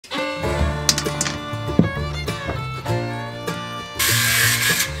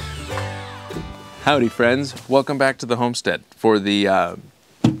Howdy friends, welcome back to the homestead for the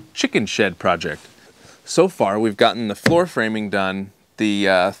chicken shed project. So far we've gotten the floor framing done,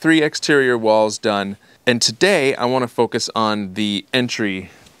 the 3 exterior walls done, and today I want to focus on the entry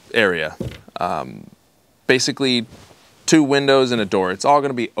area. Basically 2 windows and a door. It's all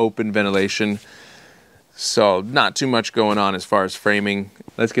going to be open ventilation, so not too much going on as far as framing.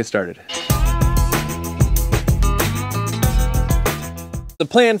 Let's get started. The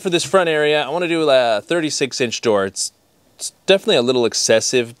plan for this front area, I want to do a 36-inch door. It's definitely a little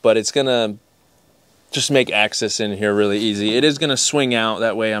excessive, but it's gonna just make access in here really easy. It is gonna swing out,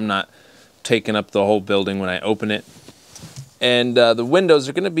 that way I'm not taking up the whole building when I open it. And the windows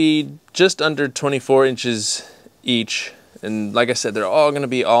are gonna be just under 24 inches each. And like I said, they're all gonna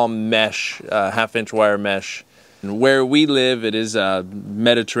be all mesh, half-inch wire mesh. And where we live, it is a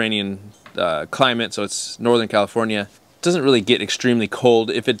Mediterranean climate, so it's Northern California. Doesn't really get extremely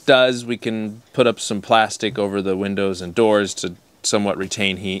cold. If it does, we can put up some plastic over the windows and doors to somewhat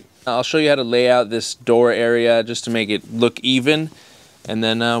retain heat. I'll show you how to lay out this door area just to make it look even, and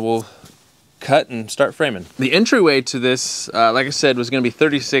then we'll cut and start framing. The entryway to this, like I said, was going to be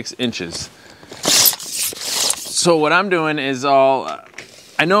 36 inches. So what I'm doing is I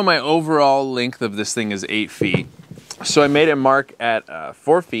know my overall length of this thing is 8 feet. So I made a mark at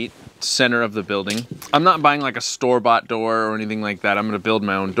 4 feet, center of the building. I'm not buying like a store-bought door or anything like that. I'm going to build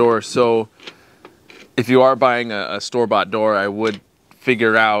my own door. So if you are buying a store-bought door, I would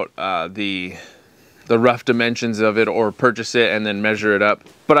figure out the rough dimensions of it or purchase it and then measure it up.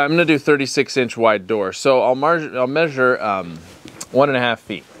 But I'm going to do 36-inch wide door. So I'll measure 1.5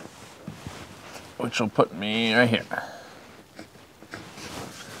 feet, which will put me right here.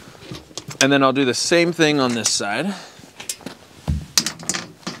 And then I'll do the same thing on this side.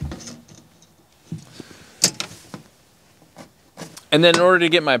 And then in order to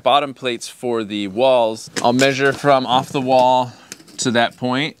get my bottom plates for the walls, I'll measure from off the wall to that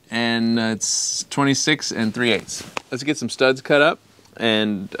point, and it's 26 3/8. Let's get some studs cut up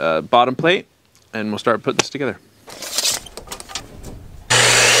and bottom plate, and we'll start putting this together.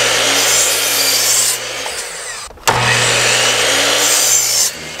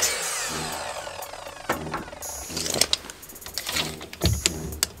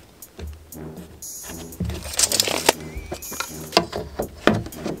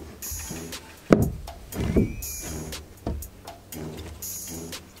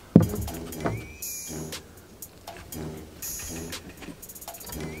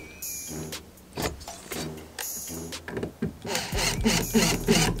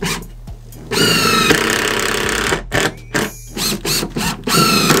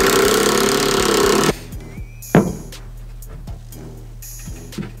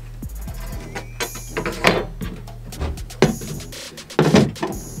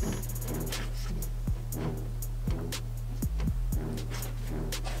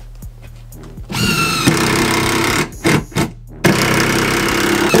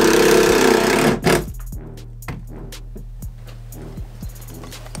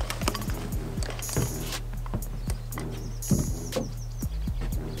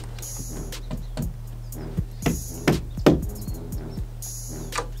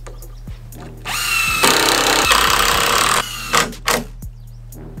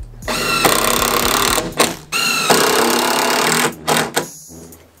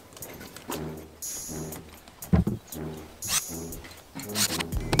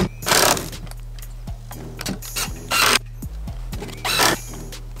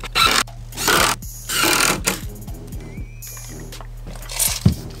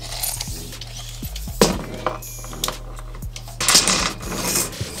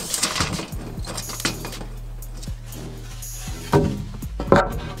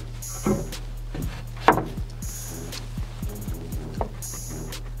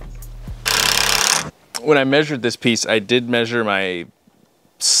 When I measured this piece, I did measure my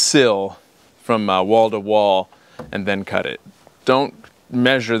sill from wall to wall and then cut it. Don't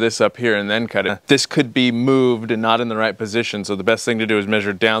measure this up here and then cut it. This could be moved and not in the right position, so the best thing to do is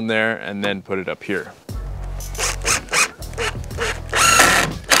measure down there and then put it up here.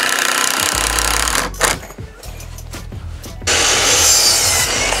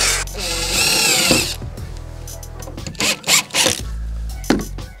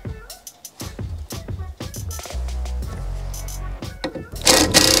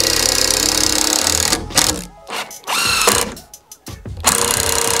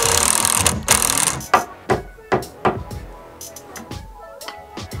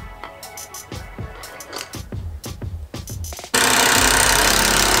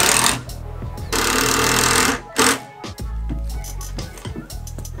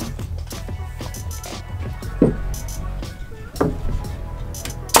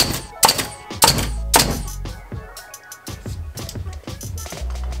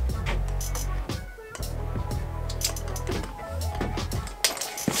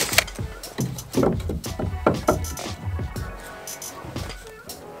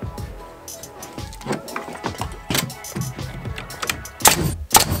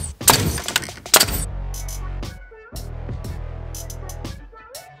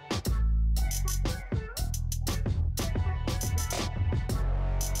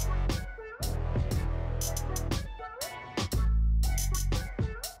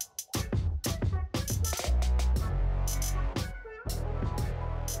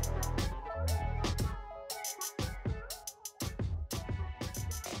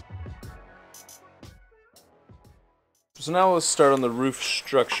 So now let's start on the roof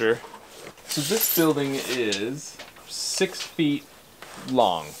structure. So this building is 6 feet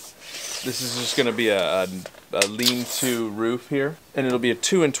long. This is just going to be a lean-to roof here, and it'll be a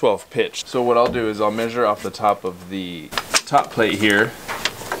 2 and 12 pitch. So what I'll do is I'll measure off the top of the top plate here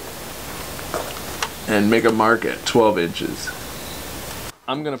and make a mark at 12 inches.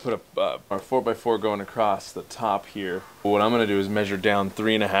 I'm going to put a 4x4 going across the top here. What I'm going to do is measure down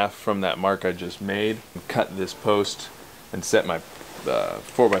 3.5 from that mark I just made, and cut this post and set my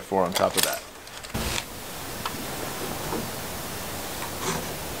 4x4 on top of that.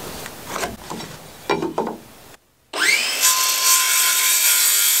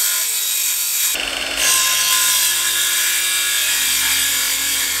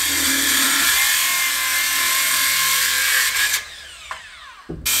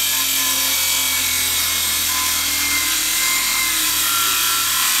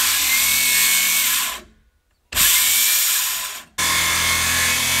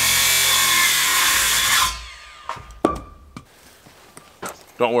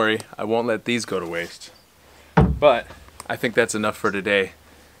 Don't worry, I won't let these go to waste. But I think that's enough for today.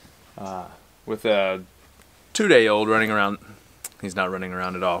 With a 2-day-old running around, he's not running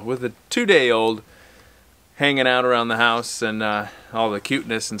around at all. With a 2-day-old hanging out around the house and all the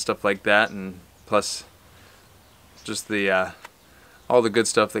cuteness and stuff like that, and plus just the all the good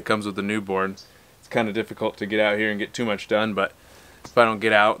stuff that comes with the newborn, it's kind of difficult to get out here and get too much done. But if I don't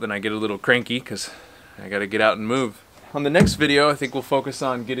get out, then I get a little cranky because I got to get out and move. On the next video, I think we'll focus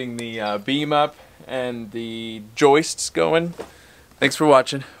on getting the beam up and the joists going. Thanks for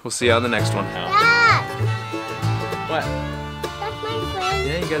watching. We'll see you on the next one. Dad! What? That's my friend.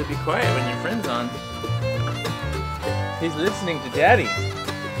 Yeah, you gotta be quiet when your friend's on. He's listening to Daddy. Me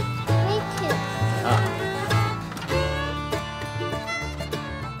too.